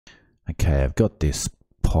Okay, I've got this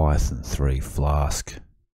Python 3 Flask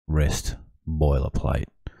REST boilerplate,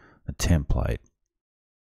 a template.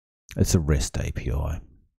 It's a REST API,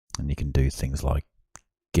 and you can do things like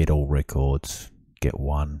get all records, get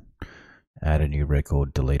one, add a new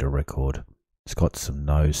record, delete a record. It's got some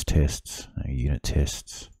nose tests, unit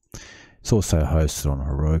tests. It's also hosted on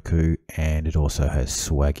Heroku, and it also has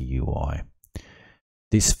swagger.ui.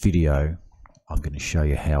 This video, I'm going to show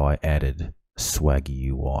you how I added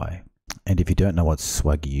swagger.ui. And if you don't know what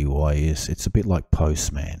swagger.ui is, it's a bit like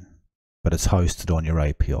Postman, but it's hosted on your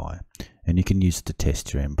API, and you can use it to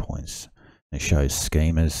test your endpoints. It shows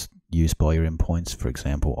schemas used by your endpoints. For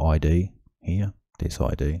example, ID here, this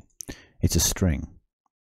ID. It's a string.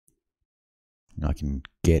 I can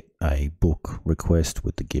get a book request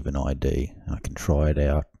with the given ID. I can try it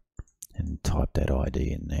out and type that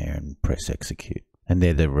ID in there and press execute. And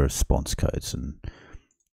they're the response codes, and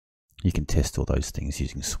you can test all those things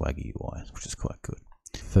using swagger.ui, which is quite good.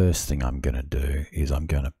 First thing I'm going to do is I'm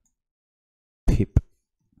going to pip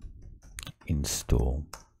install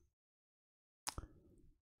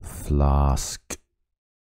Flask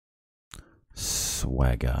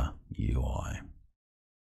swagger.ui.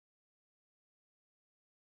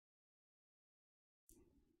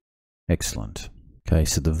 Excellent. Okay,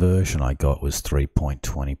 so the version I got was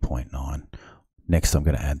 3.20.9. Next, I'm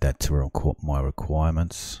going to add that to my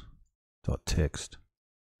requirements.txt.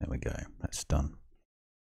 There we go, that's done.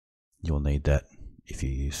 You'll need that if you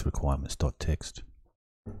use requirements.txt.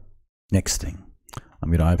 Next thing, I'm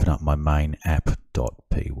going to open up my main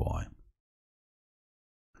app.py.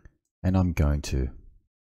 And I'm going to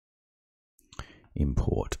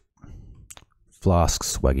import Flask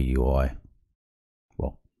swagger.ui.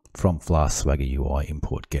 Well, from Flask swagger.ui,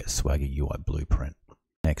 import get swagger.ui blueprint.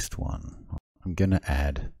 Next one, I'm going to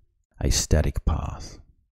add a static path.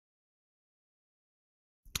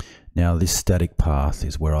 Now this static path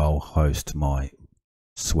is where I'll host my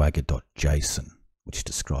swagger.json, which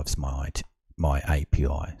describes my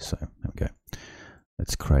API. So there we go.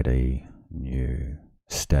 Let's create a new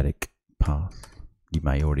static path. You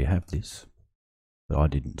may already have this, but I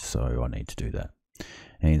didn't, so I need to do that.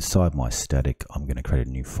 And inside my static, I'm going to create a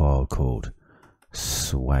new file called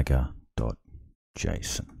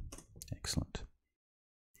swagger.json. Excellent.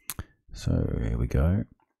 So here we go.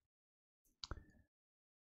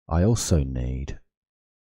 I also need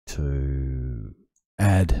to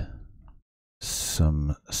add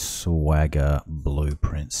some Swagger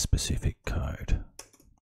blueprint specific code.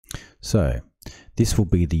 So this will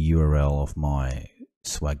be the URL of my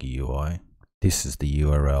swagger.ui. This is the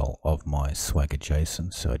URL of my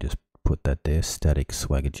swagger.json. So I just put that there, static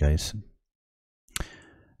swagger.json.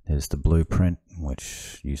 There's the blueprint,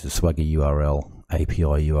 which uses Swagger URL,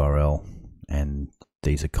 API URL, and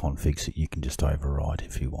these are configs that you can just override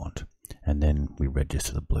if you want. And then we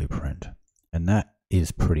register the blueprint. And that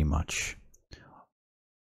is pretty much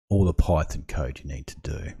all the Python code you need to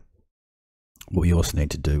do. What you also need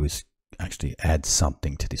to do is actually add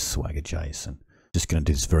something to this Swagger.json. Just going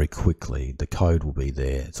to do this very quickly. The code will be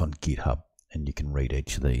there. It's on GitHub, and you can read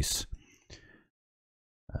each of these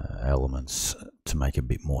elements to make a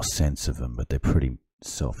bit more sense of them, but they're pretty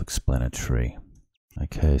self-explanatory.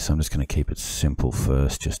 Okay, so I'm just going to keep it simple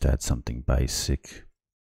first, just add something basic.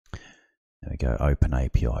 There we go, open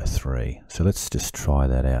API 3. So let's just try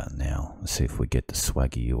that out now. Let's see if we get the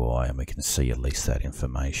Swagger UI and we can see at least that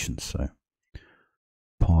information. So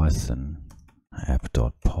Python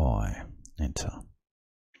app.py, enter.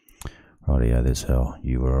 Rightio, there's our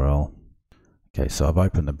URL. Okay, so I've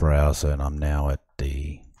opened the browser and I'm now at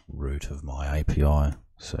the root of my API.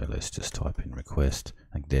 So let's just type in request.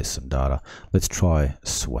 I think there's some data. Let's try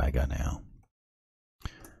Swagger now.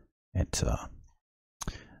 Enter.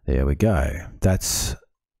 There we go. That's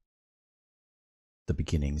the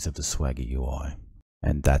beginnings of the Swagger UI.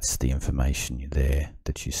 And that's the information there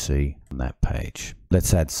that you see on that page.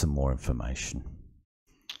 Let's add some more information.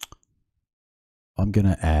 I'm going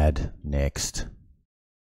to add next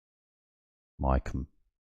my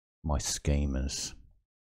schemas.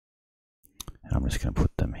 And I'm just going to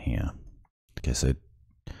put them here. Okay, so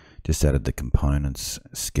just added the components,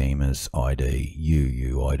 schemas, ID,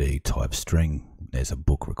 UUID type string. There's a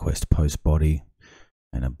book request post body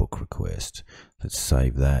and a book request. Let's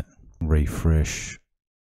save that. Refresh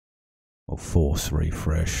or force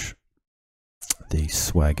refresh the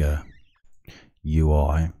Swagger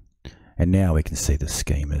UI. And now we can see the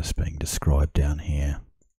schemas being described down here.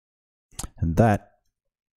 And that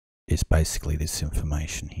is basically this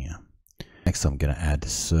information here. Next, I'm going to add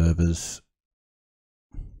servers.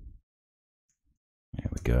 There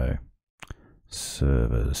we go.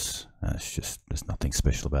 Servers It's just, there's nothing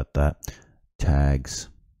special about that. Tags.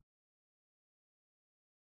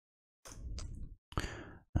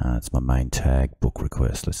 It's my main tag, book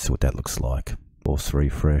request. Let's see what that looks like. Force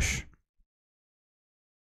refresh.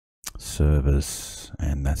 Servers,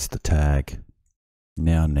 and that's the tag.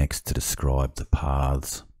 Now next, to describe the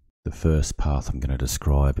paths. The first path I'm going to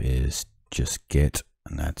describe is just get,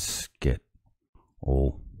 and that's get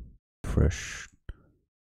all fresh.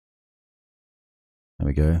 There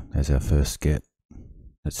we go. There's our first get.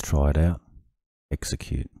 Let's try it out.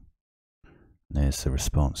 Execute. And there's the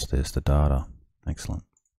response. There's the data. Excellent.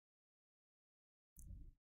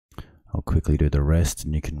 I'll quickly do the rest,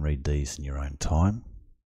 and you can read these in your own time.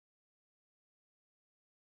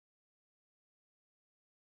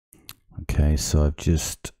 Okay, so I've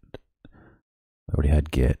just already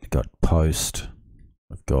had get, got post,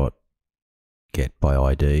 I've got get by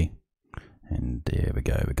ID, and there we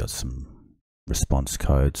go, we've got some response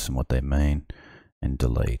codes and what they mean, and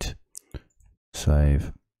delete.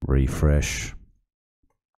 Save, refresh,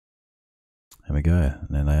 there we go, and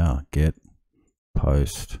there they are, get,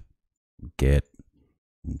 post, get,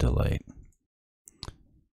 and delete.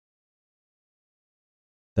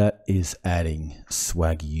 That is adding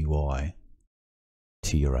swagger.ui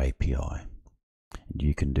to your API. And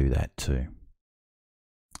you can do that too.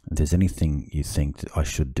 If there's anything you think that I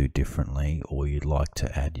should do differently or you'd like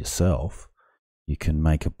to add yourself, you can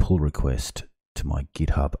make a pull request to my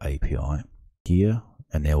GitHub API here,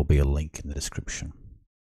 and there will be a link in the description.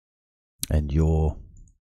 And your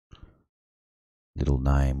little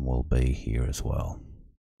name will be here as well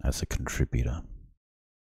as a contributor.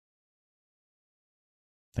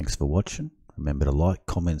 Thanks for watching. Remember to like,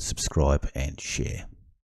 comment, subscribe, and share.